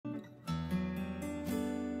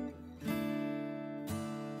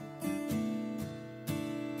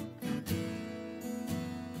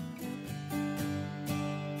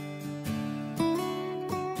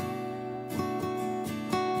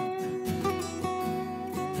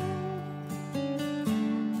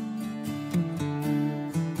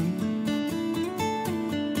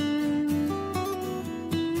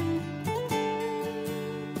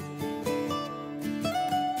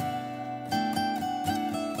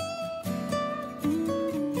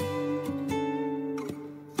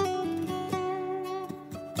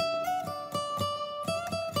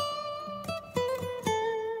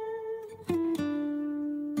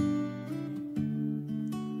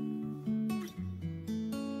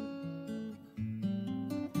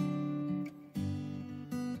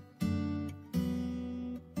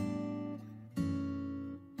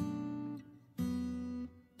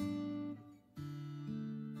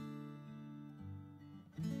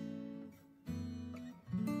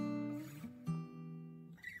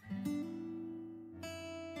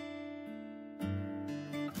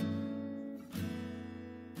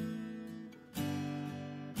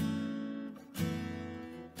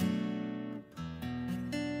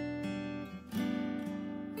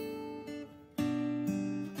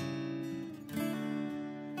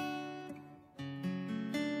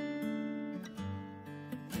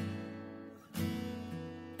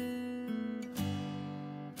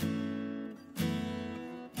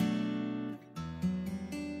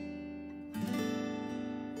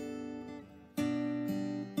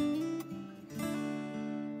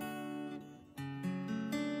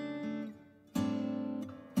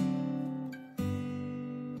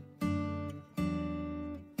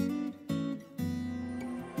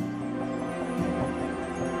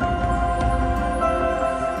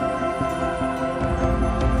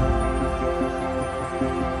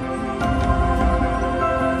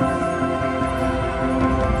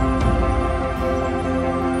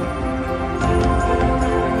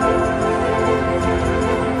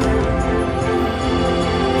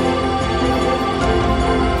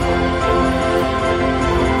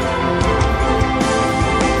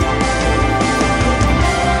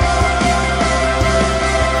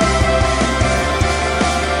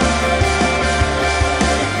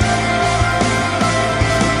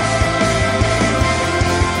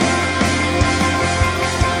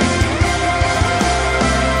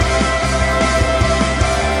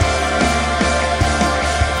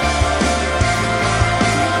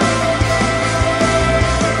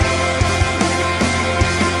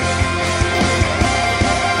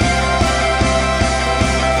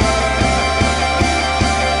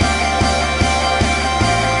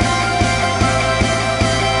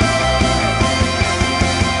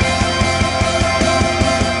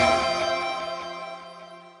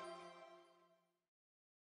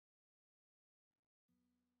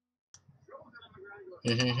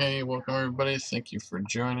Hey, welcome everybody. Thank you for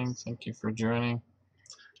joining. Thank you for joining.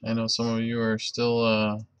 I know some of you are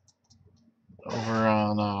still over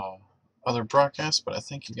on other broadcasts, but I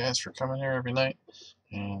thank you guys for coming here every night.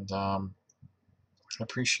 And I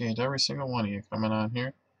appreciate every single one of you coming on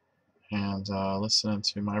here and listening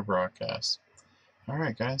to my broadcast.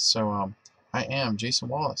 Alright, guys, so I am Jason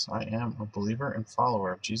Wallace. I am a believer and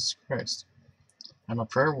follower of Jesus Christ. I'm a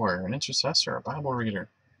prayer warrior, an intercessor, a Bible reader.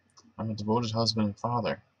 I'm a devoted husband and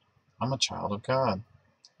father. I'm a child of God.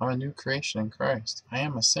 I'm a new creation in Christ. I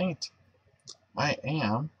am a saint. I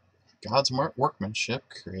am God's workmanship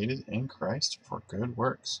created in Christ for good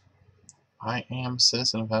works. I am a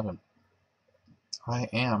citizen of heaven. I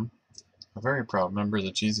am a very proud member of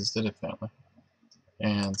the Jesus Did It family.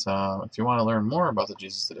 And if you want to learn more about the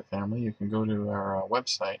Jesus Did It family, you can go to our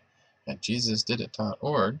website at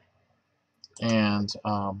jesusdidit.org, and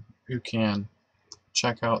you can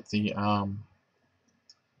check out check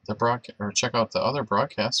out the other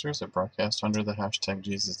broadcasters that broadcast under the hashtag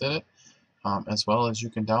JesusDidIt, as well as you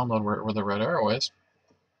can download where the red arrow is.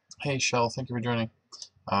 Hey Shell, thank you for joining.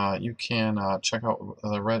 You can check out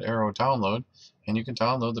the red arrow download, and you can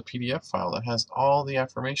download the PDF file that has all the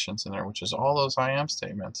affirmations in there, which is all those I am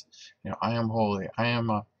statements. You know, I am holy, I am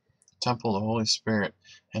a temple of the Holy Spirit,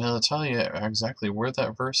 and it'll tell you exactly where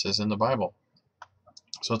that verse is in the Bible.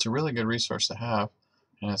 So it's a really good resource to have,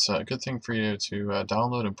 and it's a good thing for you to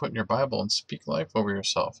download and put in your Bible and speak life over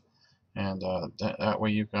yourself. And that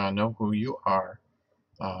way you know who you are,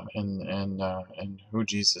 and who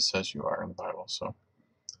Jesus says you are in the Bible. So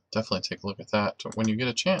definitely take a look at that when you get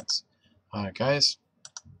a chance. Guys,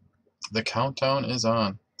 the countdown is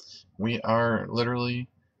on. We are literally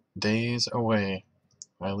days away.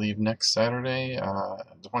 I leave next Saturday,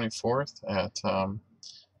 24th at,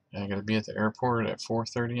 I gotta be at the airport at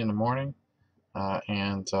 4:30 in the morning,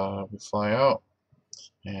 and we fly out.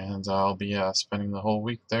 And I'll be spending the whole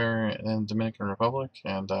week there in Dominican Republic,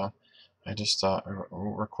 and I just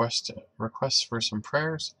request for some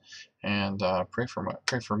prayers, and pray for me,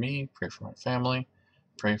 pray for my family,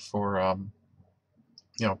 pray for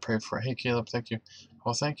pray for, hey Caleb, thank you.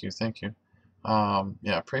 Oh, thank you.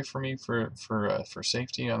 Yeah, pray for me for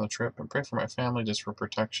safety on the trip, and pray for my family just for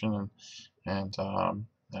protection, and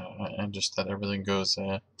just that everything goes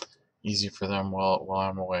easy for them while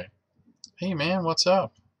I'm away. Hey man, what's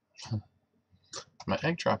up? My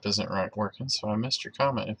egg drop isn't working, so I missed your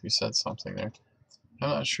comment if you said something there. I'm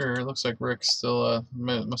not sure. It looks like Rick still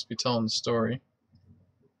must be telling the story.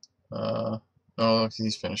 Oh, look,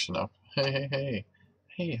 he's finishing up. Hey,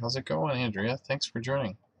 how's it going, Andrea? Thanks for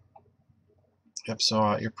joining. Yep.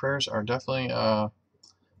 So your prayers are definitely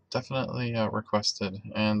requested,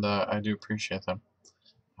 and I do appreciate them.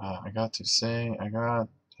 I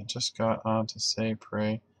just got on to say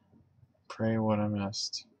pray what I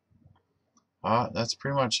missed. That's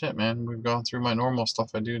pretty much it, man. We've gone through my normal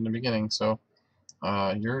stuff I do in the beginning, so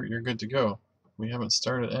you're good to go. We haven't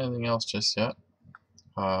started anything else just yet.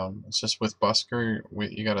 It's just with Busker,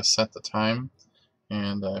 you got to set the time,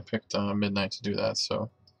 and I picked midnight to do that. So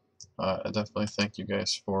I definitely thank you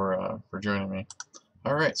guys for joining me.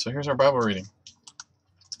 All right, so here's our Bible reading.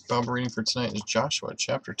 Bible reading for tonight is Joshua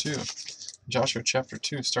chapter 2. Joshua chapter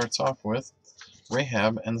 2 starts off with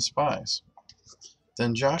Rahab and the spies.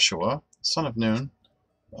 Then Joshua, son of Nun,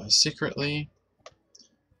 secretly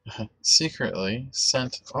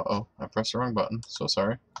sent. I pressed the wrong button. So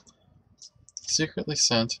sorry. Secretly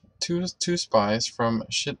sent two spies from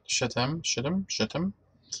Shittim.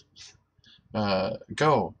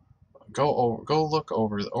 Go look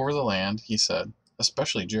over the land, he said,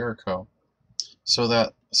 especially Jericho. So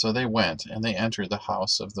they went, and they entered the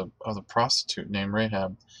house of the prostitute named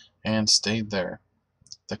Rahab, and stayed there.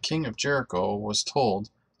 The king of Jericho was told,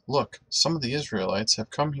 "Look, some of the Israelites have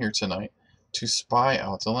come here tonight to spy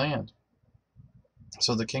out the land."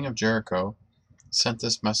 So the king of Jericho sent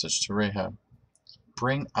this message to Rahab: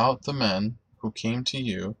 "Bring out the men who came to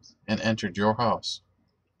you and entered your house,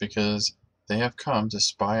 because they have come to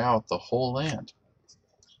spy out the whole land."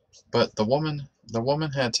 But the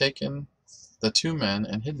woman had taken the two men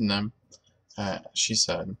and hidden them. She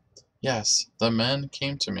said, "Yes, the men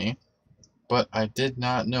came to me, but I did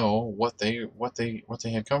not know what they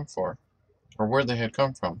had come for, or where they had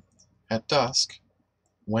come from. At dusk,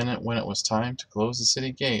 when it was time to close the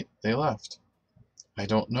city gate, they left. I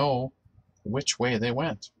don't know which way they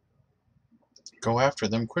went. Go after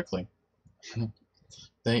them quickly.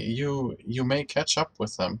 You may catch up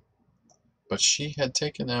with them." But she had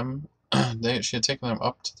taken them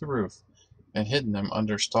up to the roof, and hidden them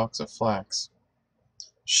under stalks of flax.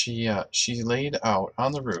 She laid out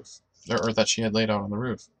on the roof, or that she had laid out on the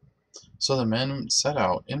roof. So the men set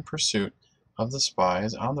out in pursuit of the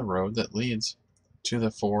spies on the road that leads to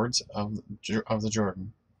the fords of the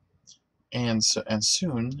Jordan. And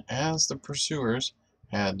soon as the pursuers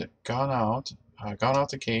had gone out,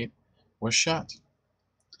 the gate was shut.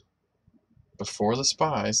 Before the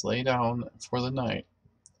spies lay down for the night,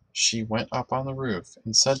 she went up on the roof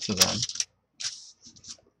and said to them,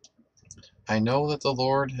 I know that the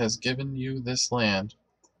Lord has given you this land,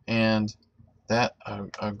 and that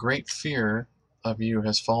a great fear of you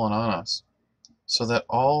has fallen on us, so that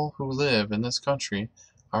all who live in this country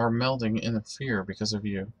are melting in fear because of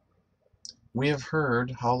you. We have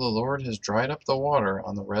heard how the Lord has dried up the water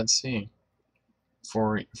on the Red Sea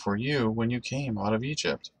for you when you came out of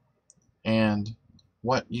Egypt, and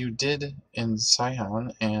what you did in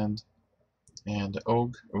Sihon and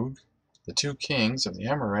Og, the two kings of the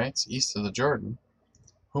Amorites east of the Jordan,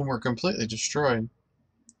 whom were completely destroyed.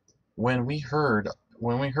 When we heard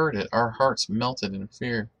it, our hearts melted in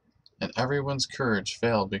fear, and everyone's courage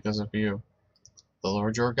failed because of you. The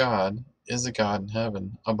Lord your God is a God in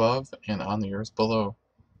heaven above and on the earth below.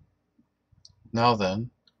 Now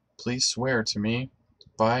then, please swear to me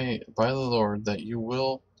by the Lord that you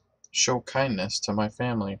will show kindness to my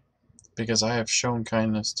family, because I have shown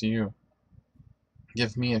kindness to you.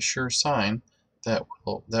 Give me a sure sign that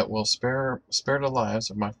will spare the lives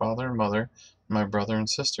of my father and mother, my brother and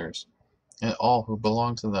sisters, and all who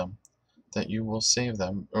belong to them, that you will save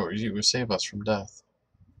them, or you will save us from death.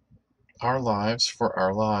 Our lives for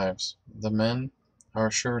our lives, the men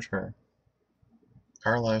assured her.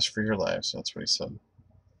 Our lives for your lives. That's what he said.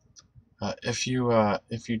 If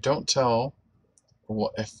you don't tell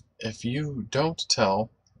what if you don't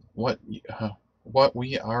tell what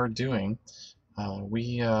we are doing,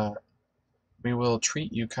 we will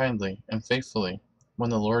treat you kindly and faithfully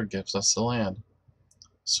when the Lord gives us the land.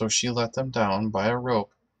 So she let them down by a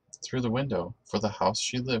rope through the window, for the house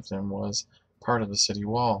she lived in was part of the city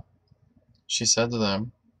wall. She said to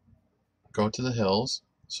them, Go to the hills,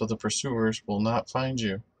 so the pursuers will not find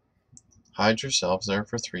you. Hide yourselves there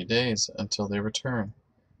for 3 days until they return,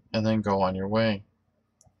 and then go on your way.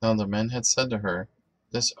 Now the men had said to her,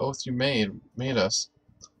 This oath you made us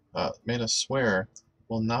swear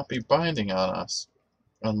will not be binding on us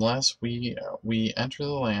unless we enter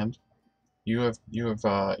the land. You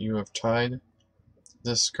have tied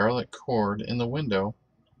this scarlet cord in the window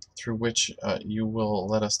through which you will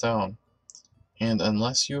let us down. And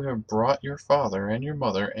unless you have brought your father and your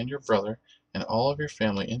mother and your brother and all of your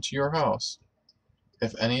family into your house,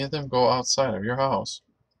 if any of them go outside of your house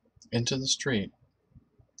into the street,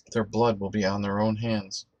 their blood will be on their own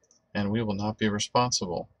hands, and we will not be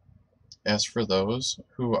responsible. As for those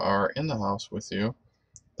who are in the house with you,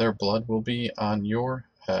 their blood will be on your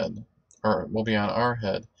head, or will be on our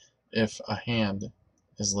head, if a hand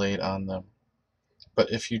is laid on them.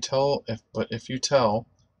 But if you tell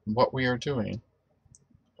what we are doing,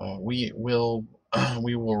 we will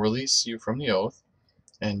we will release you from the oath,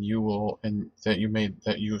 and that you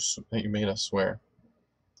made us swear.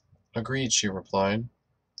 Agreed, she replied.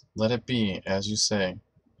 Let it be as you say.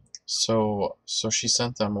 So she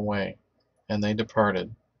sent them away, and they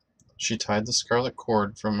departed. She tied the scarlet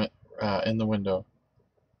cord from it in the window.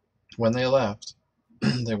 When they left,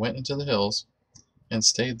 they went into the hills and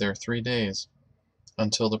stayed there 3 days,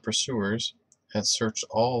 until the pursuers had searched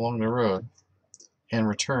all along the road and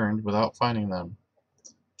returned without finding them.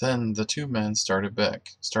 Then the two men started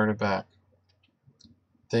back.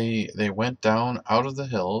 They went down out of the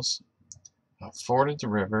hills, forded the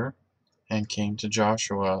river, and came to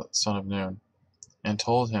Joshua son of Nun, and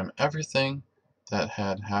told him everything that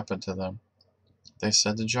had happened to them. They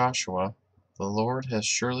said to Joshua, The Lord has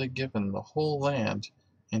surely given the whole land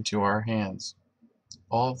into our hands.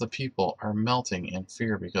 All of the people are melting in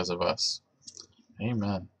fear because of us.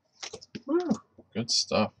 Amen. Woo, good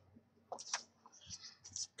stuff.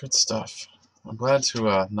 Good stuff. I'm glad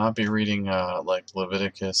to not be reading like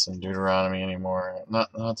Leviticus and Deuteronomy anymore.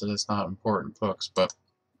 Not that it's not important books, but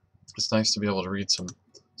it's nice to be able to read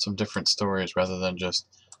some different stories rather than just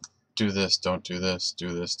do this, don't do this, do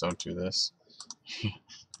this, don't do this.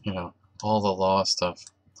 You know, all the law stuff.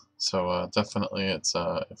 So definitely, it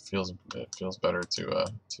feels better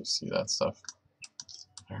to see that stuff.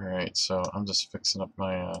 All right, so I'm just fixing up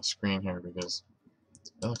my screen here because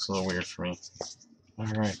it looks a little weird for me. All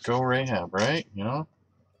right, go Rahab, right? You know,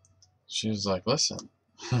 she was like, listen,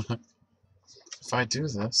 if I do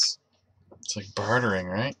this, it's like bartering,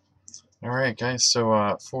 right? All right, guys.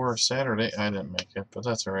 So for Saturday, I didn't make it, but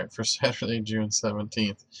that's all right. For Saturday, June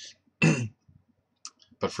 17th.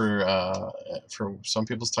 But for some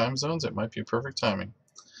people's time zones, it might be perfect timing.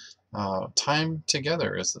 Time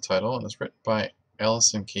Together is the title, and it's written by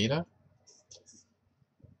Alice and Kada.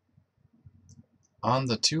 On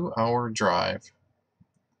the 2-hour drive,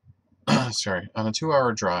 on a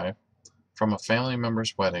 2-hour drive from a family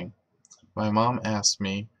member's wedding, my mom asked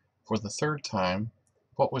me for the third time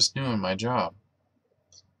what was new in my job.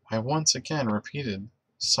 I once again repeated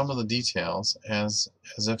some of the details as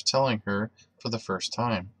if telling her for the first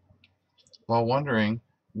time, while wondering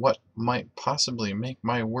what might possibly make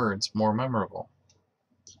my words more memorable.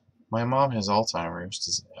 My mom has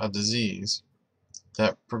Alzheimer's, a disease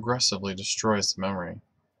that progressively destroys the memory,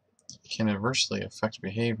 can adversely affect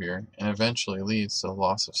behavior, and eventually leads to the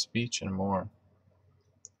loss of speech and more.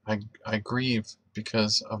 I grieve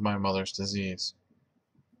because of my mother's disease,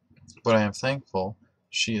 but I am thankful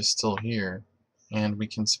she is still here and we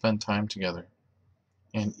can spend time together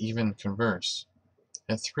and even converse.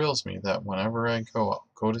 It thrills me that whenever I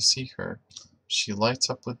go to see her, she lights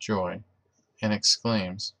up with joy and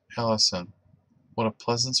exclaims, "Allison, what a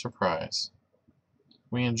pleasant surprise."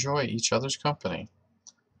 We enjoy each other's company,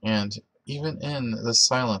 and even in the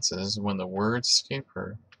silences when the words escape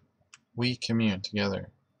her, we commune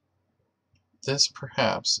together. This,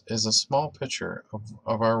 perhaps, is a small picture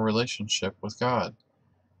of our relationship with God.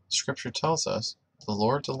 Scripture tells us the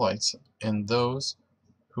Lord delights in those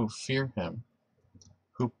who fear Him,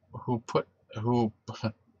 who put who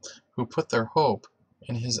who put their hope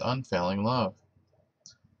in His unfailing love.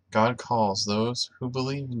 God calls those who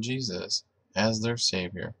believe in Jesus as their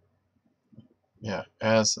Savior,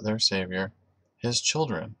 His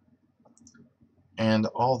children. And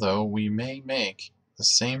although we may make the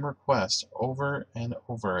same request over and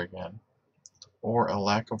over again, or a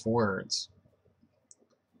lack of words,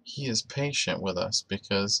 He is patient with us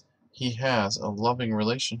because He has a loving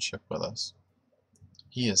relationship with us.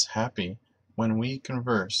 He is happy when we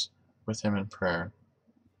converse with Him in prayer,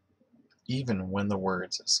 even when the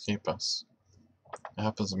words escape us. It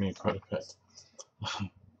happens to me quite a bit.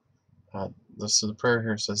 The prayer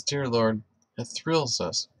here says, "Dear Lord, it thrills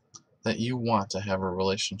us that you want to have a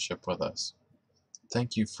relationship with us.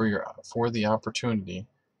 Thank you for the opportunity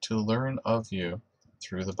to learn of you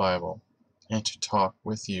through the Bible and to talk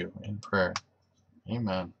with you in prayer."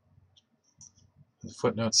 Amen. The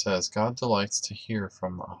footnote says, God delights to hear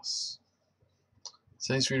from us.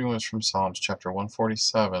 Today's reading was from Psalms chapter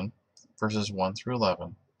 147, verses 1 through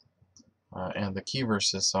 11. And the key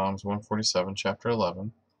verse is Psalms 147, chapter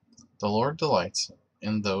 11. The Lord delights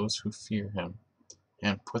in those who fear Him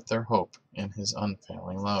and put their hope in His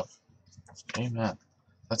unfailing love. Amen.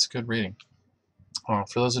 That's good reading. For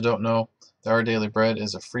those who don't know, the Our Daily Bread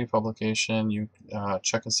is a free publication. You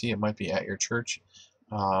check and see. It might be at your church.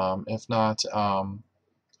 If not,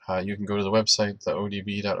 you can go to the website, the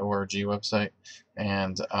odb.org website,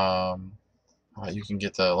 and you can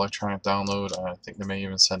get the electronic download. I think they may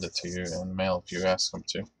even send it to you in the mail if you ask them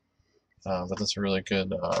to. But it's a really good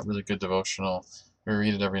devotional. We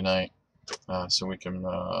read it every night, so we can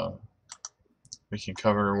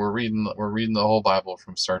cover. We're reading the whole Bible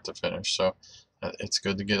from start to finish. So it's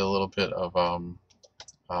good to get a little bit of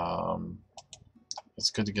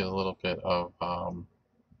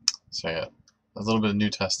a little bit of New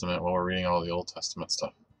Testament while we're reading all the Old Testament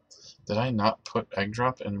stuff. Did I not put egg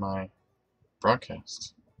drop in my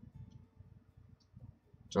broadcast?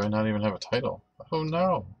 Do I not even have a title? Oh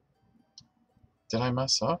no! Did I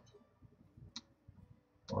mess up?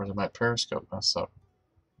 Or did my Periscope mess up?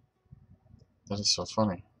 That is so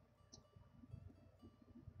funny.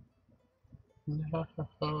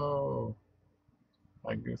 No!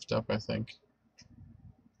 I goofed up, I think.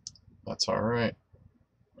 That's alright.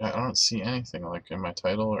 I don't see anything like in my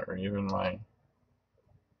title or even my...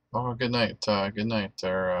 Oh, good night,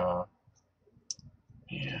 there,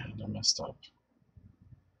 man, I messed up.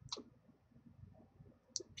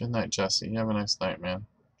 Good night, Jesse. You have a nice night, man.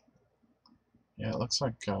 Yeah, it looks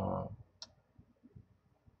like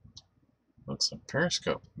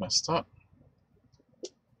Periscope messed up.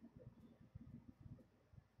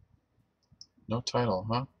 No title,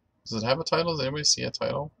 huh? Does it have a title? Does anybody see a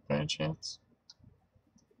title by any chance?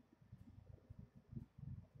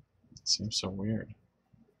 It seems so weird.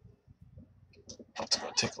 Let's go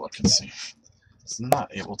take a look and see. It's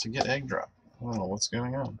not able to get egg drop. I don't know what's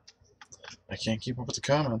going on. I can't keep up with the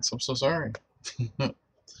comments. I'm so sorry.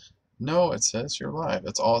 No, it says you're live.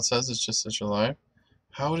 That's all it says. It just says you're live.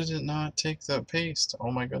 How did it not take the paste?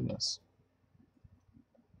 Oh my goodness.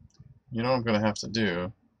 You know what I'm going to have to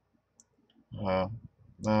do? No,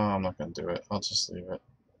 I'm not going to do it. I'll just leave it.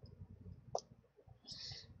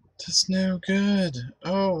 That's no good.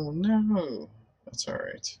 Oh no. That's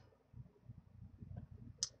alright.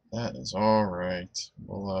 That is all right.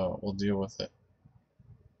 We'll deal with it.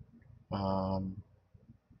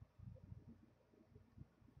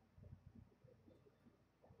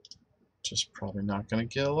 Just probably not gonna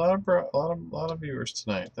get a lot of viewers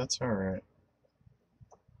tonight. That's all right.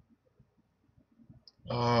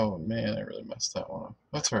 Oh man, I really messed that one up.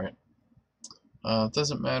 That's all right. It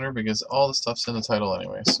doesn't matter because all the stuff's in the title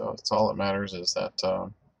anyway. So it's all that matters is that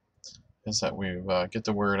we get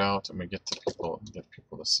the word out and we get people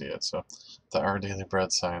to see it. So the Our Daily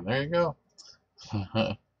Bread sign. There you go.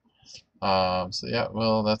 So yeah,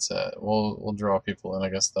 well that's it. We'll draw people in, I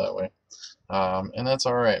guess, that way. And that's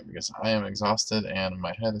all right because I am exhausted and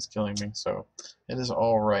my head is killing me. So it is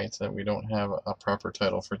all right that we don't have a proper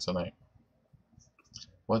title for tonight.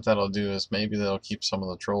 What that'll do is maybe that'll keep some of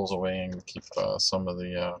the trolls away and keep some of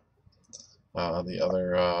the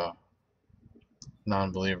other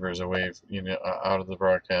non-believers away, out of the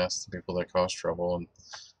broadcast, the people that cause trouble.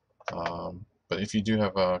 And but if you do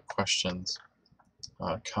have questions,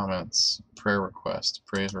 comments, prayer requests,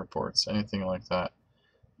 praise reports, anything like that,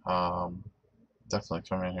 definitely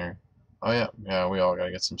come in here. Oh yeah, we all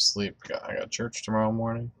gotta get some sleep. I got church tomorrow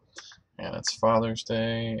morning, and it's Father's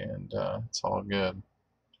Day, and it's all good.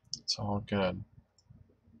 It's all good.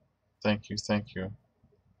 Thank you, thank you.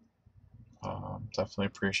 Definitely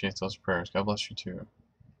appreciate those prayers. God bless you too.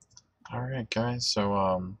 All right, guys.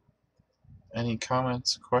 So any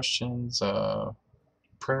comments, questions,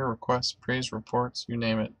 prayer requests, praise reports, you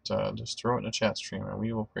name it, just throw it in the chat stream, and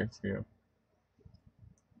we will pray for you.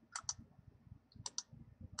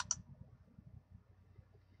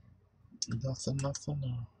 Nothing, nothing.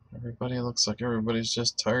 No. Everybody looks like everybody's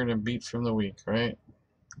just tired and beat from the week, right?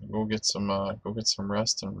 Go get some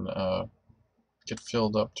rest and get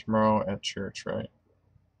filled up tomorrow at church, right?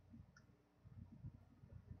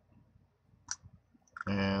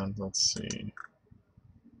 And let's see.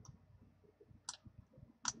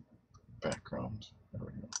 Background. There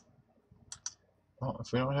we go. Well,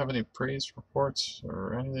 if we don't have any praise reports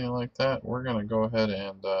or anything like that, we're gonna go ahead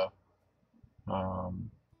and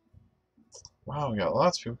wow, we got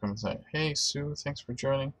lots of people coming tonight. Hey Sue, thanks for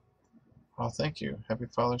joining. Oh, thank you. Happy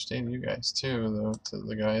Father's Day to you guys too, to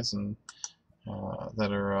the guys and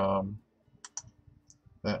that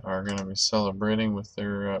are going to be celebrating with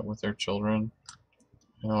their children.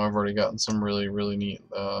 I've already gotten some really neat,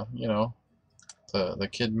 the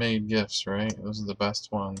kid-made gifts, right? Those are the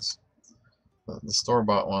best ones. The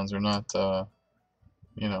store-bought ones are not,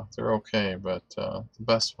 they're okay, but the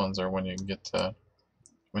best ones are when you get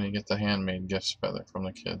the handmade gifts from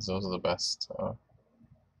the kids. Those are the best.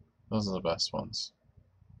 Those are the best ones.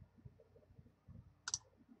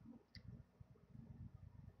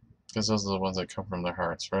 Because those are the ones that come from their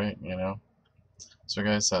hearts, right? So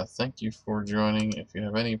guys, thank you for joining. If you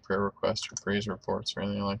have any prayer requests or praise reports or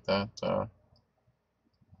anything like that,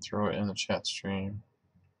 throw it in the chat stream.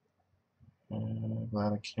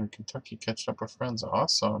 Glad I came to Kentucky, catching up with friends.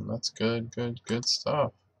 Awesome. That's good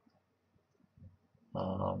stuff.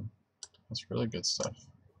 That's really good stuff.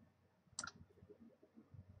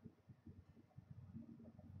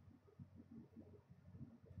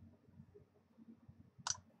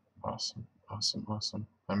 Awesome.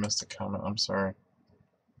 I missed a comment. I'm sorry.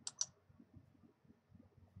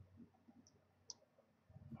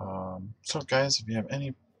 So guys, if you have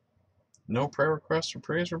no prayer requests or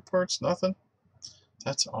praise reports, nothing,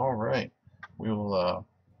 that's all right. We will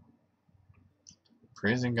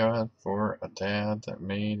praising God for a dad that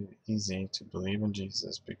made it easy to believe in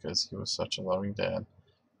Jesus because he was such a loving dad.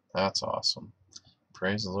 That's awesome.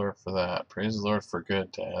 Praise the Lord for that. Praise the Lord for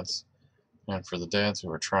good dads, and for the dads who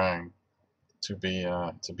are trying to be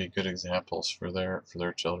good examples for their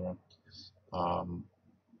children.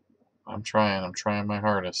 I'm trying my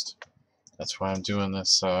hardest. That's why I'm doing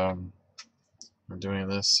this. I'm doing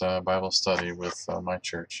this Bible study with my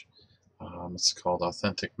church. It's called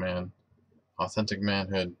Authentic Manhood,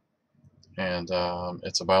 and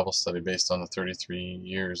it's a Bible study based on the 33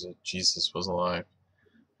 years that Jesus was alive,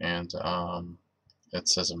 and it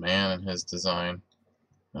says a man in his design.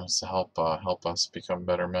 And it's to help us become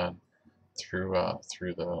better men through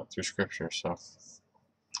Scripture. So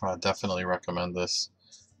I definitely recommend this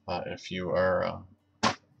if you are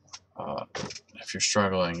if you're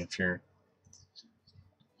struggling, if you're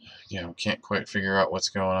can't quite figure out what's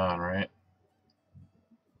going on, right?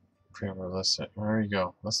 Pray over Alyssa. There you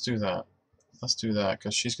go. Let's do that.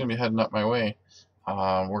 Because she's gonna be heading up my way.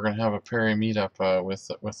 We're gonna have a Perry meetup with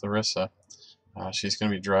Larissa. She's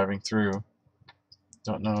gonna be driving through.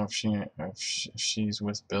 Don't know if she's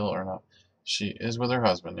with Bill or not. She is with her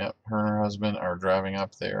husband. Yep, her and her husband are driving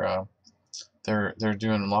up there they're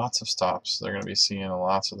doing lots of stops. They're going to be seeing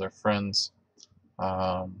lots of their friends.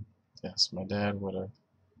 Yes, my dad would have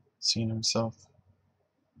seen himself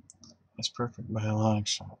as perfect by a long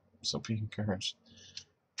shot. So be encouraged.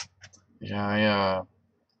 Yeah,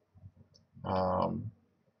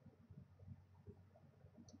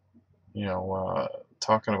 you know,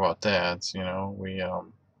 talking about dads, you know,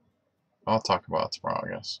 I'll talk about it tomorrow, I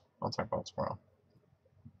guess. I'll talk about it tomorrow.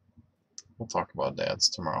 We'll talk about dads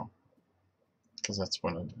tomorrow, because that's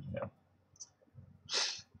when it, you know.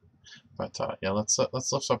 But yeah, let's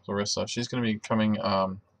lift up Larissa. She's going to be coming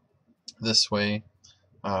this way.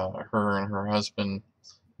 Her and her husband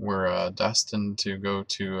were destined to go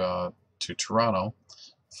to Toronto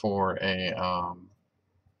for a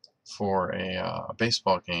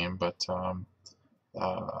baseball game, but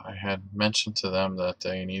I had mentioned to them that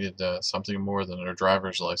they needed something more than their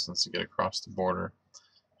driver's license to get across the border,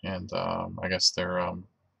 and I guess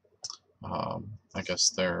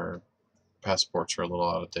their passports are a little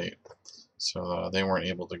out of date, so they weren't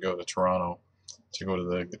able to go to Toronto to go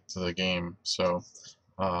to the game. So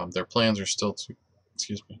their plans are still to,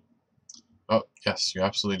 excuse me. Oh yes, you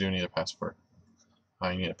absolutely do need a passport.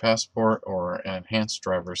 You need a passport or an enhanced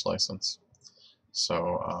driver's license.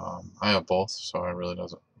 So I have both, so I really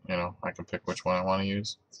doesn't, you know, I can pick which one I want to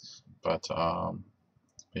use. But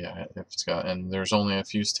yeah, if it's got, and there's only a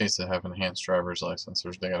few states that have enhanced driver's license.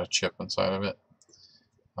 They got a chip inside of it.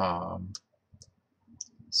 Um,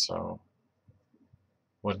 so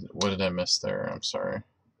what did I miss there? I'm sorry.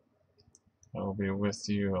 I will be with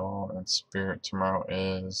you all in spirit. Tomorrow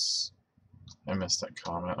is. I missed that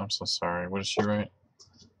comment. I'm so sorry. What did she write?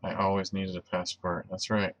 I always needed a passport. That's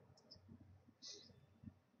right.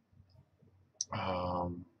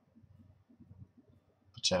 Um,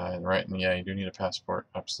 but yeah, right, and yeah, you do need a passport.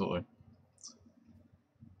 Absolutely.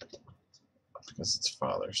 Because it's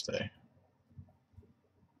Father's Day.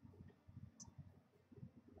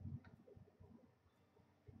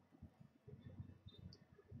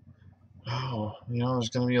 Oh, you know, there's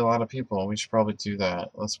going to be a lot of people. We should probably do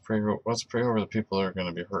that. Let's pray. Let's pray over the people that are going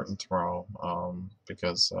to be hurting tomorrow.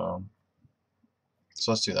 So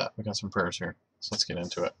let's do that. We got some prayers here. So let's get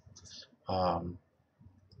into it. Um,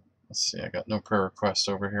 let's see. I got no prayer requests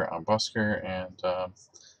over here on Busker, and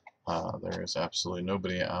there is absolutely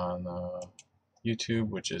nobody on YouTube,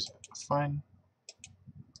 which is fine.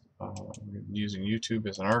 We're using YouTube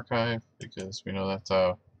as an archive because we know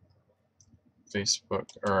that Facebook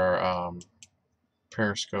or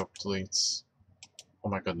Periscope deletes. Oh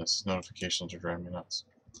my goodness, notifications are driving me nuts.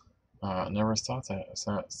 Never thought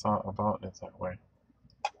about it that way.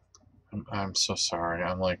 I'm so sorry.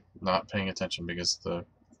 I'm like not paying attention because the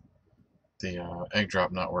egg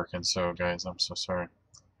drop not working. So guys, I'm so sorry.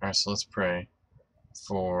 All right, so let's pray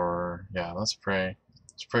for let's pray.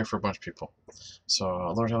 Let's pray for a bunch of people.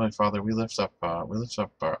 So Lord Heavenly Father, we lift up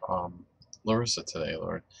Larissa today,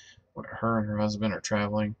 Lord. Her and her husband are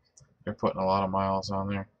traveling. They're putting a lot of miles on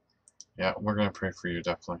there. Yeah, we're gonna pray for you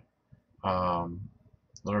definitely.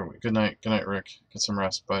 Lord, good night, Rick. Get some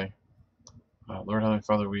rest, buddy. Lord Heavenly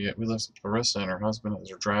Father, we lift up Larissa and her husband as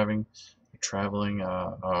they're driving, they're traveling,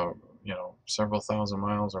 you know, several thousand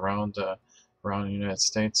miles around the United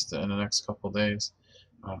States in the next couple of days,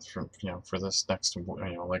 for this next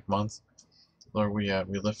like month. Lord, we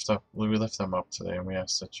lift them up today, and we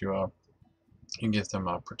ask that you give them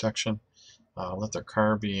protection. Let their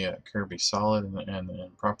car be solid and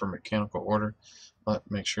in proper mechanical order.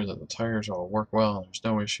 Make sure that the tires all work well and there's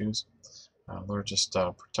no issues. Lord, just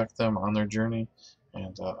protect them on their journey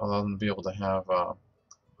and allow them to be able to have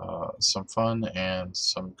some fun and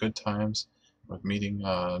some good times with meeting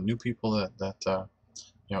new people that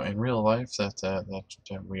you know in real life that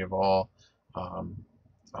we have all um,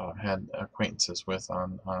 had acquaintances with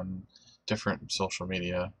on different social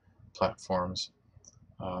media platforms,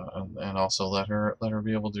 and also let her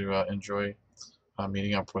be able to enjoy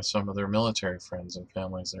meeting up with some of their military friends and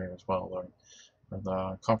families there as well, Lord.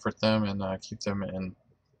 And comfort them and keep them in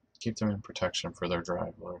protection for their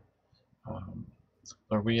drive, Lord. Um,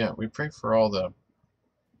 Lord, we pray for all the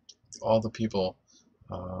people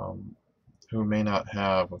um, who may not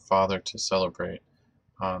have a father to celebrate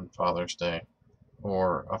on Father's Day,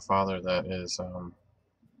 or a father that is uh,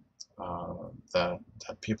 that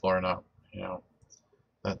people are not, you know,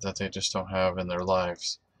 that they just don't have in their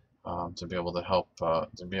lives, to be able to help,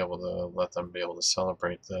 to be able to let them be able to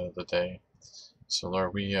celebrate the day. So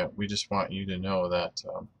Lord, we just want you to know that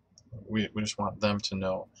we just want them to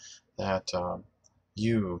know that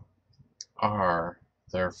you are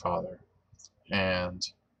their Father, and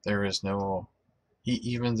there is no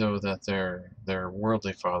even though that their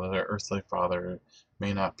worldly father, their earthly father,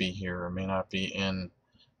 may not be here, or may not be in,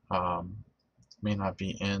 um,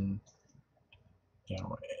 you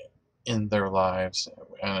know, in their lives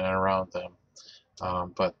and around them.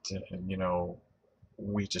 But you know,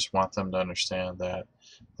 we just want them to understand that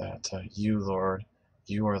you, Lord,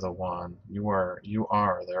 you are the one. You are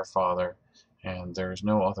their Father, and there is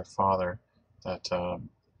no other Father that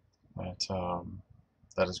that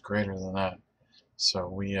that is greater than that. So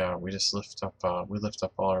we just lift up all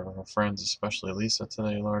of our friends, especially Lisa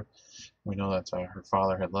today, Lord. We know that her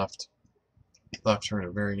father had left her at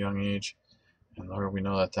a very young age, and Lord, we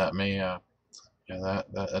know that that may yeah,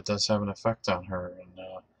 that does have an effect on her, and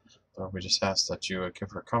Lord, we just ask that you would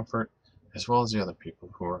give her comfort, as well as the other people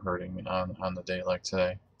who are hurting on the day like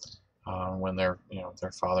today, when their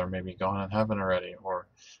father may be gone in heaven already, or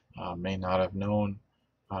may not have known,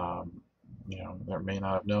 um, they may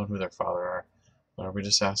not have known who their father are. Lord, we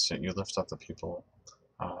just ask that you lift up the people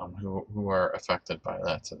who are affected by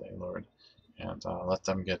that today, Lord, and let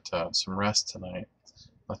them get some rest tonight.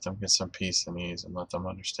 Let them get some peace and ease, and let them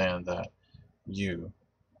understand that you,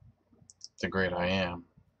 the great I am,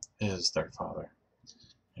 is their Father,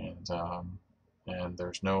 and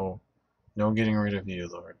there's no getting rid of you,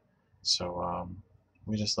 Lord. So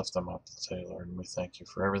we just lift them up today, Lord, and we thank you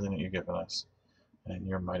for everything that you've given us. In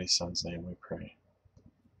your mighty Son's name we pray.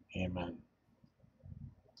 Amen.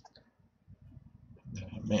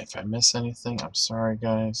 If I miss anything, I'm sorry,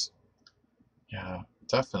 guys. Yeah,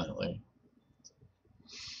 definitely.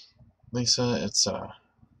 Lisa, it's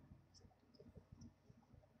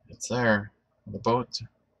there. The boat,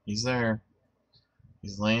 he's there.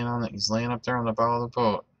 He's laying on it. He's laying up there on the bow of the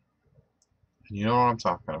boat. And you know what I'm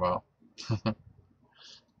talking about.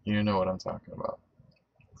 You know what I'm talking about.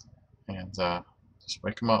 And just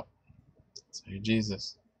wake him up. Say,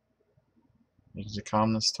 Jesus, I need you to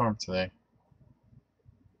calm the storm today.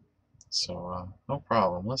 So no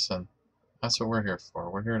problem. Listen, that's what we're here for.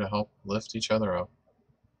 We're here to help lift each other up.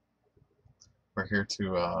 We're here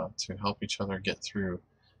to help each other get through,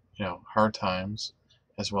 hard times,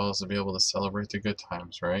 as well as to be able to celebrate the good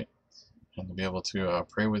times, right? And to be able to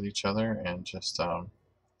pray with each other, and just be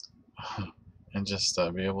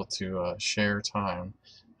able to share time,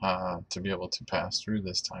 to be able to pass through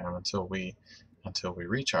this time until we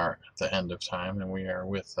reach the end of time, and we are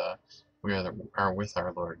with our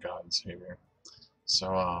Lord God and Savior.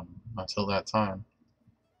 So until that time,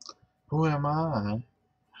 who am I?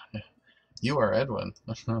 You are Edwin.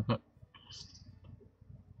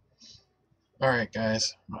 Alright,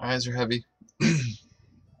 guys, my eyes are heavy.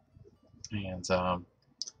 And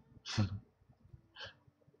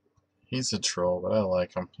he's a troll, but I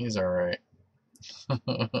like him. He's alright.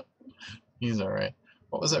 He's alright.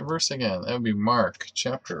 What was that verse again? That would be Mark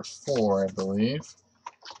chapter 4, I believe.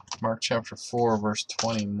 Mark chapter 4, verse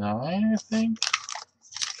 29, I think.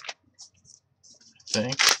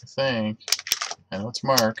 I think. I know it's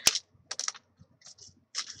Mark.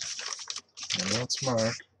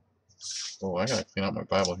 Oh, I gotta clean up my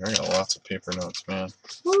Bible here. I got lots of paper notes, man.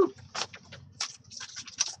 Woo!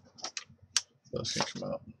 Those can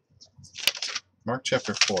come out. Mark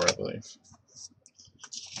chapter 4, I believe.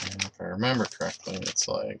 And if I remember correctly, it's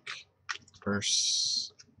like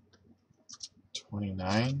verse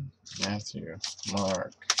 29. Matthew,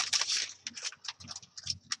 Mark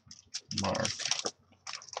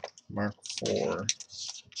 4.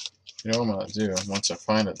 You know what I'm going to do? Once I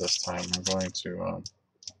find it this time, I'm going to,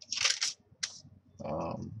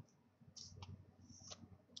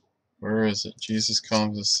 where is it? Jesus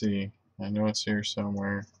calms the sea. I know it's here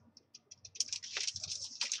somewhere.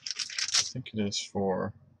 I think it is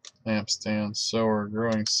 4. Lampstand, sower,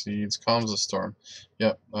 growing seeds, calms the storm.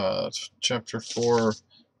 Yep, chapter 4,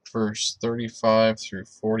 verse 35 through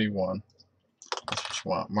 41. That's what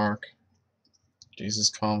you want, Mark. Jesus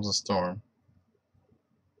calms the storm.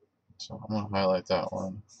 So I'm going to highlight that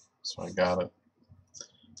one. So I got it.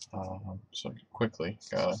 So I quickly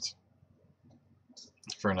got it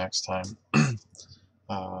for next time.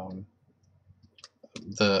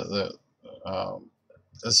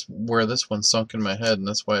 This where this one sunk in my head, and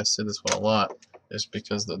that's why I say this one a lot, is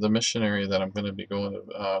because the missionary that I'm going to be going to,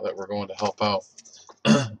 that we're going to help out,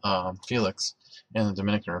 Felix, in the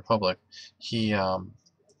Dominican Republic, he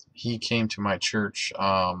came to my church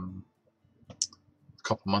a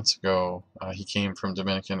couple months ago. He came from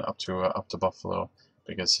Dominican up to Buffalo,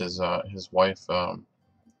 because his wife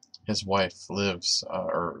lives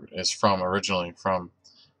or is originally from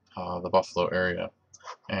the Buffalo area,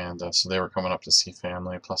 and so they were coming up to see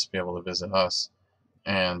family, plus be able to visit us,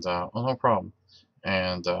 and well, no problem.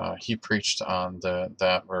 And he preached on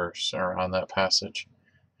that verse, or on that passage,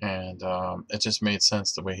 and it just made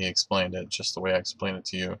sense the way he explained it, just the way I explained it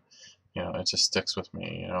to you. You know, it just sticks with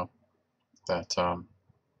me. You know that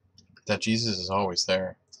that Jesus is always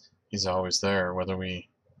there. He's always there, whether we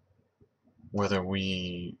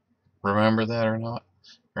remember that or not,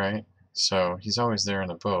 right? So he's always there in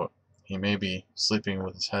the boat. He may be sleeping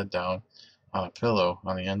with his head down on a pillow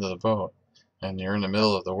on the end of the boat, and you're in the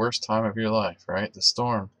middle of the worst time of your life, right? The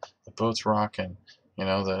storm, the boat's rocking,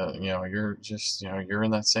 you're just, you're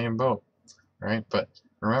in that same boat, right? But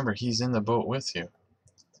remember, he's in the boat with you.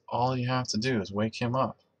 All you have to do is wake him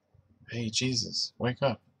up. Hey, Jesus, wake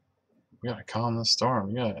up. We gotta calm the storm.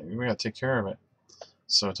 We gotta take care of it.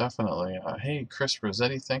 So definitely, hey, Chris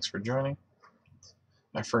Rossetti, thanks for joining.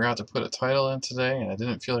 I forgot to put a title in today, and I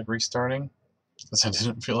didn't feel like restarting, because I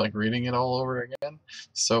didn't feel like reading it all over again.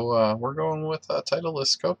 So we're going with titleless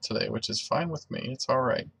scope today, which is fine with me. It's all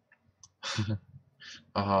right.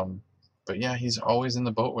 But yeah, he's always in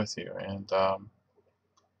the boat with you, and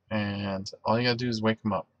all you gotta do is wake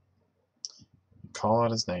him up. Call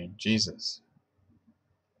out his name, Jesus.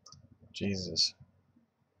 Jesus.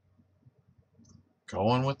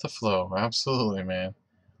 Going with the flow, absolutely, man.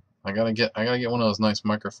 I gotta get one of those nice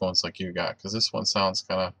microphones like you got, because this one sounds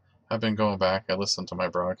kind of. I've been going back. I listen to my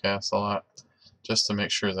broadcast a lot, just to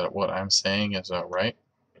make sure that what I'm saying is right.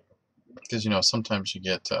 Because sometimes you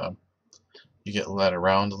get led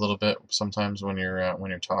around a little bit. Sometimes when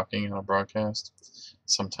you're talking on a broadcast,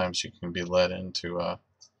 sometimes you can be led into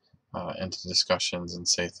discussions and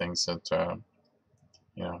say things that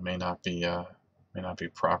may not be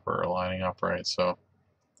proper or lining up right. So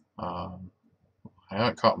I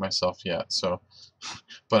haven't caught myself yet. So,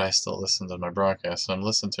 but I still listen to my broadcast. And I'm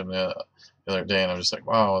listening to them the other day, and I'm just like,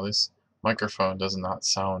 wow, this microphone does not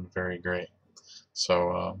sound very great.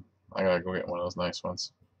 So I gotta go get one of those nice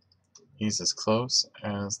ones. He's as close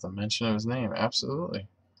as the mention of his name. Absolutely,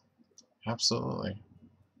 absolutely.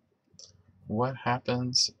 What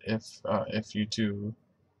happens if you do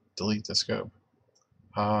delete the scope?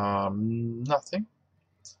 Nothing.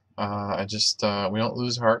 I just we don't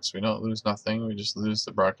lose hearts. We don't lose nothing. We just lose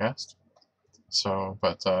the broadcast. So,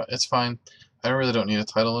 but it's fine. I really don't need a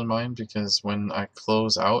title in mind, because when I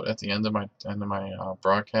close out at the end of my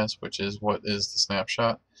broadcast, which is what is the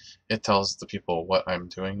snapshot, it tells the people what I'm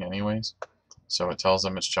doing anyways. So it tells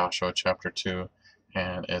them it's Joshua chapter 2,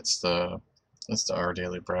 and it's the Our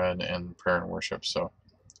Daily Bread and prayer and worship. So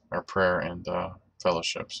our prayer and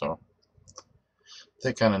fellowship. So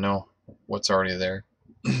they kind of know what's already there,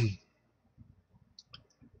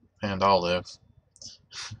 and I'll live.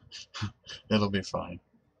 It'll be fine.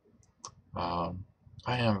 I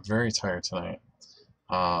am very tired tonight.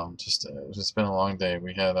 It's been a long day.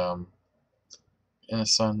 We had in a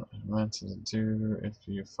son meant to do if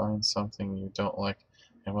you find something you don't like,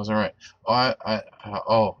 it wasn't right.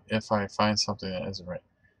 If I find something that isn't right,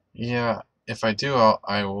 yeah. If I do,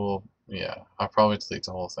 I will. Yeah, I'll probably delete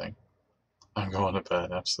the whole thing. I'm going to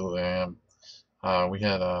bed. Absolutely, I am. I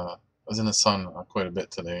was in the sun quite a bit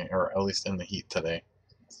today, or at least in the heat today.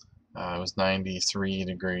 It was 93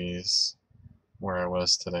 degrees where I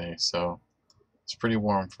was today, so it's pretty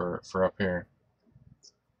warm for up here.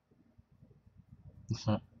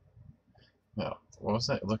 Yeah, what was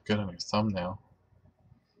that? It looked good on your thumbnail.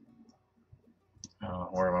 I don't know,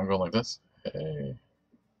 where am I going like this? Hey.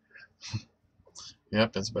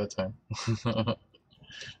 Yep, it's bedtime.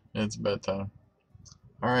 It's bedtime.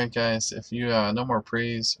 Alright guys, if you no more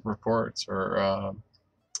praise reports or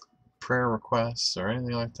prayer requests or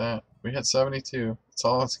anything like that, we hit 72. That's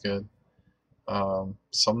all that's good.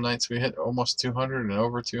 Some nights we hit almost 200 and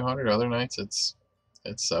over 200. Other nights it's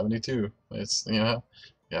 72. It's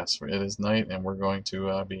yes, it is night, and we're going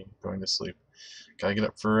to be going to sleep. Gotta get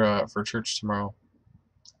up for church tomorrow.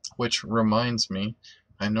 Which reminds me,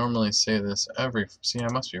 I normally say this see,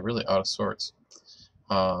 I must be really out of sorts.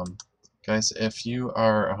 Guys, if you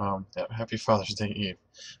are happy Father's Day Eve.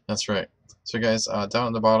 That's right. So guys, down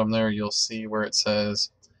at the bottom there, you'll see where it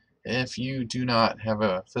says, if you do not have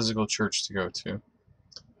a physical church to go to,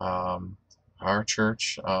 our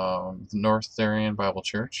church, the North Darien Bible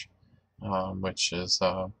Church, which is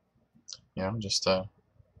just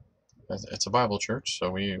it's a Bible church.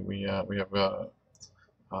 So we have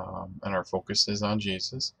and our focus is on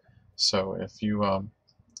Jesus. So if you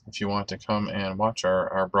want to come and watch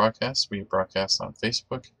our broadcast, we broadcast on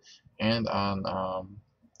Facebook and on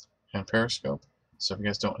and Periscope. So if you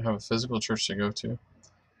guys don't have a physical church to go to,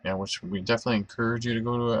 which we definitely encourage you to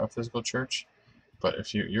go to a physical church. But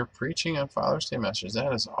if you're preaching on Father's Day message,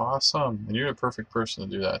 that is awesome, and you're the perfect person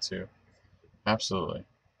to do that too. Absolutely.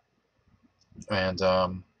 And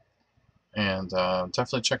And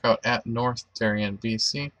definitely check out at North Darien,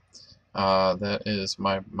 BC. That is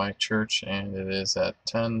my church, and it is at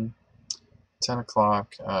 10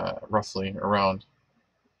 o'clock, roughly around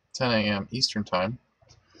 10 a.m. Eastern time.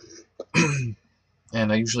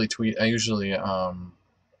 And I usually tweet. Uh,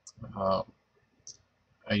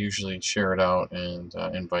 I usually share it out and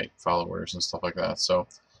invite followers and stuff like that. So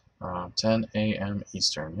 10 a.m.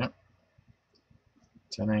 Eastern. Yep,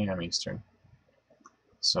 10 a.m. Eastern.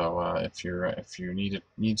 So if you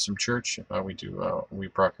need some church, we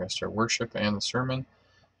broadcast our worship and the sermon,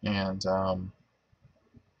 and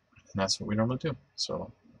that's what we normally do.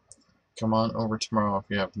 So come on over tomorrow if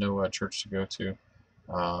you have no church to go to.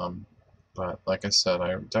 But like I said,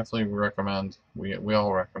 I definitely recommend, we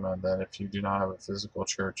all recommend that if you do not have a physical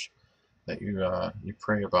church, that you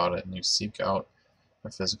pray about it and you seek out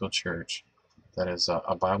a physical church that is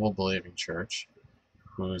a Bible-believing church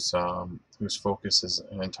whose focus is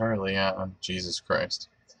entirely on Jesus Christ,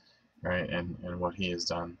 right, and what He has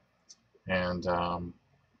done. And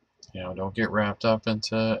don't get wrapped up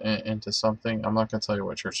into something. I'm not going to tell you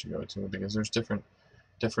what church to go to, because there's different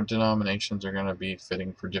denominations are going to be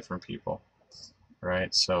fitting for different people,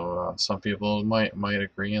 right? So some people might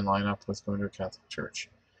agree and line up with going to a Catholic church.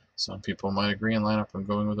 Some people might agree and line up and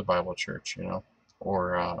going with a Bible church,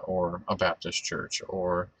 or a Baptist church,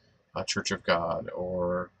 or a Church of God,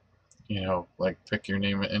 or like pick your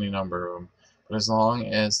name, any number of them. But as long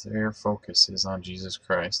as their focus is on Jesus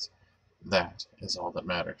Christ, that is all that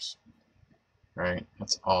matters, right?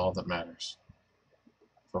 That's all that matters.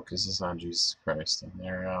 Focus is on Jesus Christ, and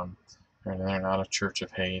they're not a church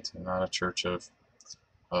of hate, and not a church of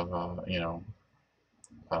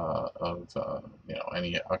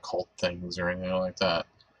any occult things or anything like that.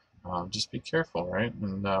 Just be careful, right?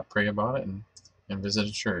 And pray about it, and visit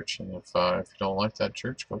a church. And if you don't like that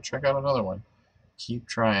church, go check out another one. Keep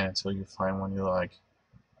trying until you find one you like.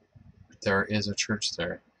 There is a church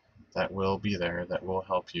there that will be there, that will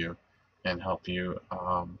help you, and help you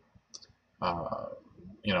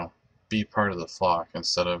be part of the flock,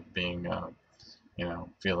 instead of being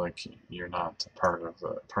feel like you're not part of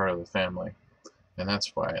the family. And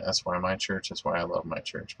that's why my church, that's why I love my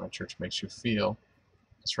church. My church makes you feel,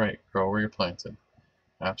 that's right, grow where you're planted.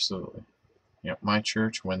 Absolutely. My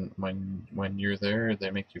church, when you're there,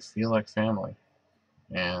 they make you feel like family.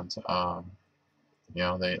 And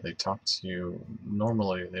they talk to you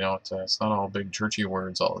normally. They don't, it's not all big churchy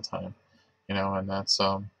words all the time. And that's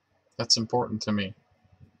important to me,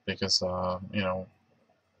 because I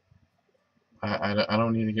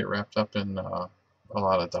don't need to get wrapped up in a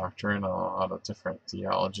lot of doctrine, a lot of different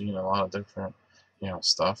theology, and a lot of different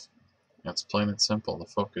stuff. It's plain and simple. The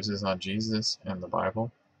focus is on Jesus and the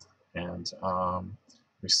Bible, and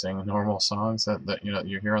we sing normal songs that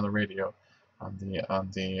you hear on the radio, on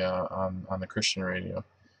the Christian radio.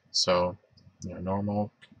 So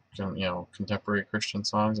normal contemporary Christian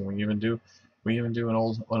songs, and we even do an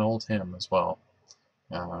old hymn as well,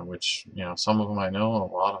 which some of them I know, a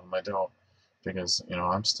lot of them I don't, because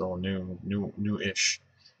I'm still new-ish.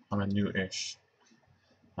 I'm a new-ish.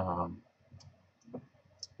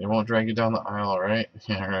 They won't drag you down the aisle, right?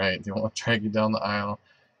 Yeah, right. They won't drag you down the aisle.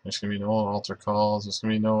 There's gonna be no altar calls. There's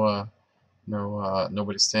gonna be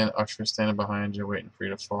nobody usher standing behind you waiting for you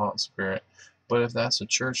to fall out in spirit. But if that's a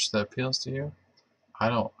church that appeals to you, I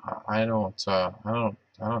don't tell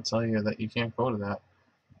you that you can't go to that.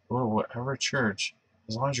 Go to whatever church,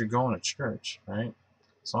 as long as you're going to church, right?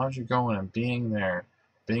 As long as you're going and being there,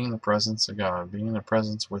 being in the presence of God, being in the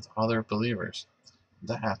presence with other believers,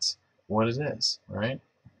 that's what it is, right?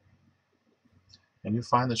 And you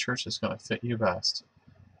find the church that's going to fit you best.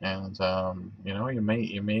 And you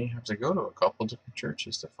may have to go to a couple different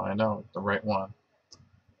churches to find out the right one.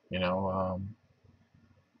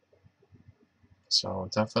 So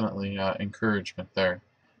definitely encouragement there.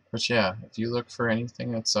 But yeah, if you look for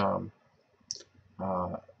anything that's and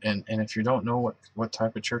if you don't know what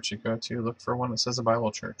type of church you go to, look for one that says a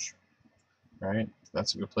Bible church, right?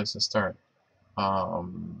 That's a good place to start.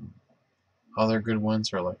 Other good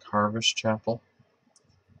ones are like Harvest Chapel.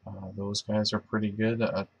 Those guys are pretty good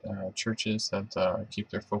churches that keep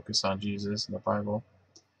their focus on Jesus and the Bible.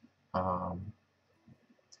 Trying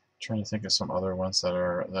to think of some other ones that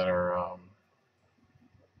are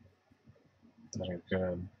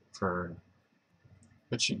good for.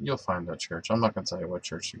 But you'll find a church. I'm not going to tell you what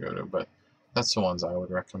church to go to, but that's the ones I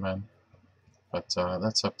would recommend. But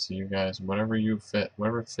that's up to you guys. Whatever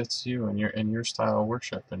fits you and your style of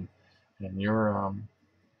worship, and your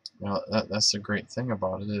that's the great thing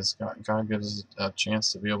about it, is God gives us a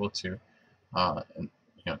chance to be able to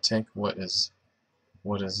take what is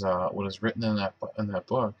written in that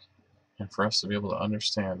book, and for us to be able to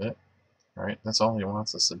understand it, right? That's all he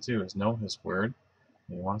wants us to do, is know his word.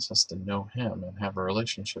 He wants us to know him and have a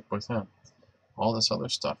relationship with him. All this other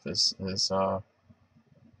stuff is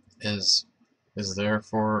is there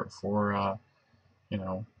for you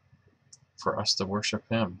know, for us to worship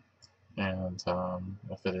him. And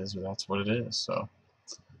if it is, that's what it is. So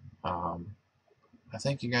um, I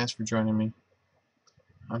thank you guys for joining me.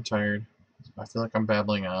 I'm tired. I feel like I'm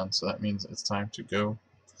babbling on, so that means it's time to go.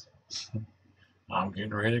 I'm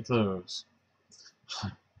getting ready to close.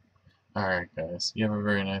 Alright, guys. You have a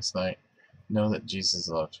very nice night. Know that Jesus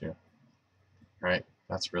loves you. Right?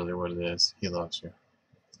 That's really what it is. He loves you.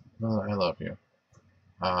 Know that I love you.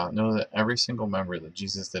 Know that every single member of the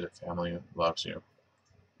Jesus Did It family loves you.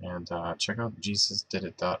 And check out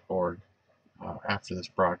JesusDidIt.org after this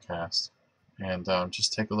broadcast. And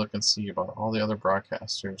just take a look and see about all the other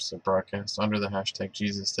broadcasters that broadcast under the hashtag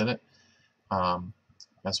JesusDidIt,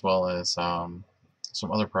 as well as some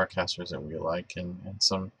other broadcasters that we like, and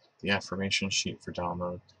the affirmation sheet for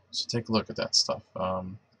download. So take a look at that stuff.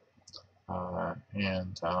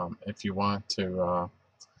 If you want to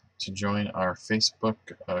join our Facebook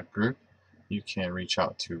group, you can reach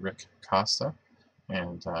out to Rick Costa,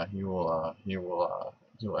 and he'll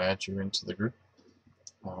add you into the group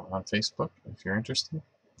on Facebook if you're interested.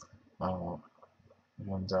 I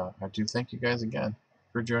do thank you guys again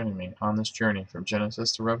for joining me on this journey from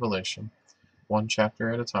Genesis to Revelation, one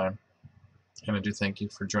chapter at a time. And I do thank you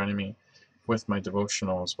for joining me with my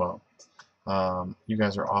devotional as well. You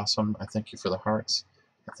guys are awesome. I thank you for the hearts.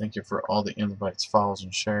 I thank you for all the invites, follows,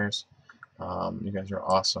 and shares. You guys are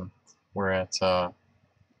awesome. We're at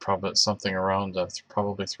probably something around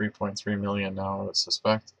probably 3.3 million now, I would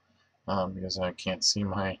suspect, because I can't see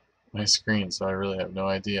my screen, so I really have no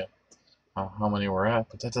idea how many we're at.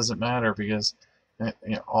 But that doesn't matter, because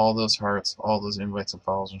all those hearts, all those invites and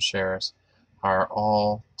follows and shares are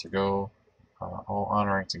all to go, all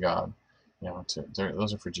honoring to God.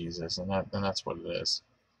 Those are for Jesus, and that's what it is.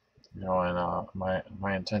 And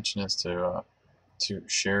my intention is to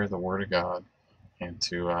share the Word of God, and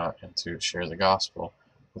to share the gospel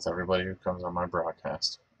with everybody who comes on my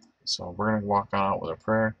broadcast. So we're going to walk on out with a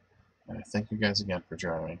prayer, and I thank you guys again for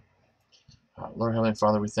joining me. Lord Heavenly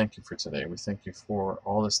Father, we thank you for today. We thank you for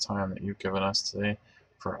all this time that you've given us today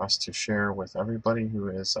for us to share with everybody who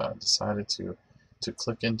has decided to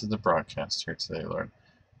click into the broadcast here today, Lord.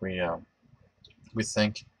 We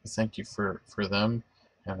thank you for them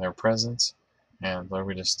and their presence, and Lord,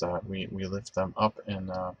 we just we lift them up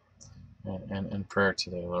in prayer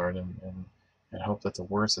today, Lord, and hope that the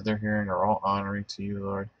words that they're hearing are all honoring to you,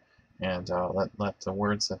 Lord, and let the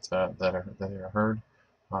words that are heard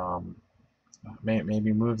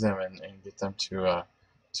maybe move them and get them to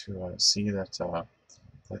see that the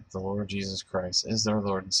Lord Jesus Christ is their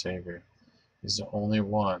Lord and Savior. He's the only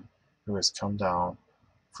one who has come down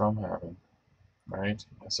from heaven, right,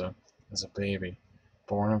 as a baby,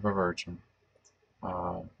 born of a virgin,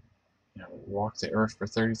 walked the earth for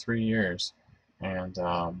 33 years, and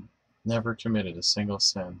never committed a single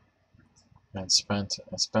sin, and spent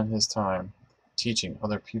his time teaching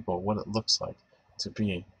other people what it looks like to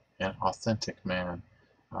be an authentic man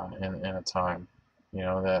in a time,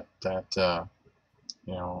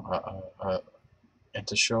 and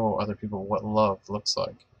to show other people what love looks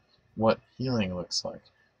like, what healing looks like,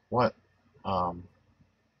 what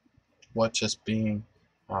just being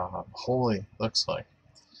holy looks like.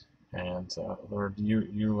 And Lord,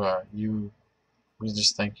 we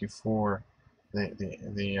just thank you for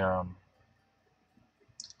we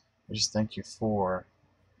just thank you for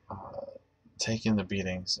taking the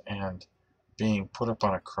beatings and being put up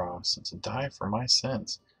on a cross and to die for my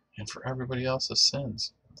sins and for everybody else's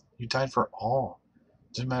sins. You died for all.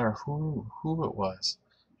 Doesn't matter who it was.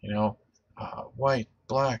 White,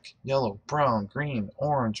 black, yellow, brown, green,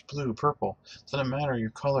 orange, blue, purple. Doesn't matter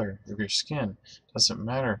your color of your skin. Doesn't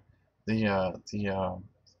matter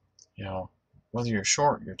whether you're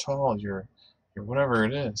short, you're tall, you're whatever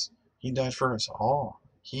it is. He died for us all.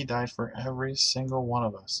 He died for every single one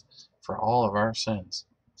of us, for all of our sins,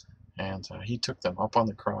 and he took them up on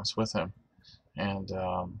the cross with him. And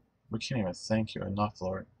we can't even thank you enough,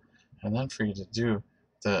 Lord. And then for you to do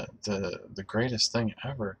the greatest thing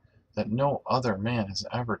ever that no other man has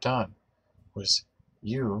ever done was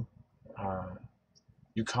you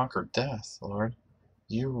conquered death, Lord.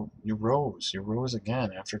 You rose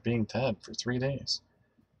again after being dead for 3 days,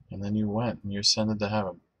 and then you went and you ascended to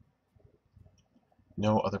heaven.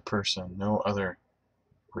 No other person, no other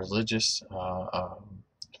religious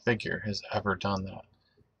figure has ever done that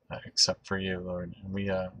except for you, Lord. And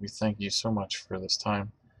we thank you so much for this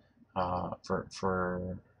time, for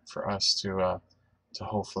for us to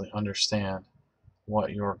hopefully understand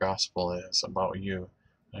what your gospel is about you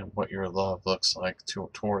and what your love looks like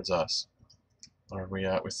towards us. Lord, we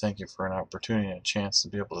thank you for an opportunity and a chance to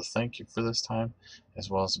be able to thank you for this time, as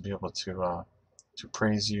well as to be able to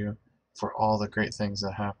praise you for all the great things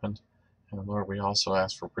that happened. And Lord, we also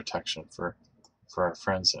ask for protection for our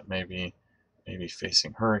friends that may be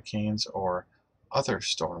facing hurricanes or other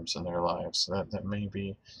storms in their lives that may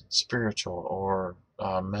be spiritual or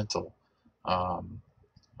mental um,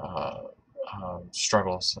 uh,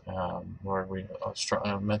 struggles. Lord,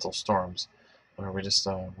 mental storms. Lord, we just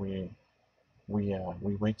we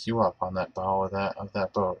wake you up on that bow of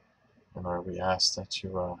that boat, and Lord, we ask that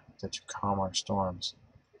you calm our storms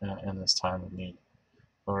in this time of need.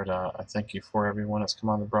 Lord, I thank you for everyone that's come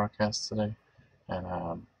on the broadcast today, and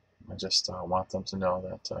I just want them to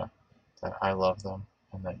know that I love them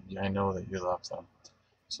and that I know that you love them.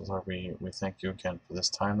 So Lord, we thank you again for this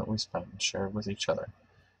time that we spent and shared with each other.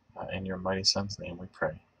 In your mighty Son's name we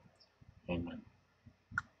pray. Amen.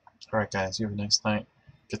 All right, guys, you have a nice night.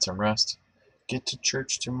 Get some rest. Get to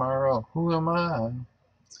church tomorrow. Who am I?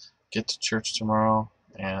 Get to church tomorrow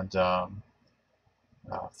and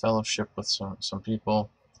fellowship with some people.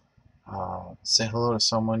 Say hello to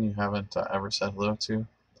someone you haven't ever said hello to.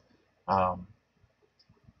 Um,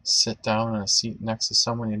 sit down in a seat next to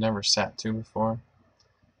someone you never sat to before.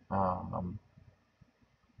 Um,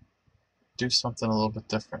 do something a little bit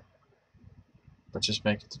different, but just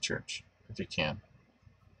make it to church if you can.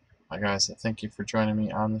 Guys, thank you for joining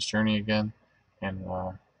me on this journey again, and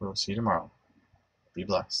we'll see you tomorrow. Be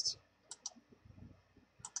blessed.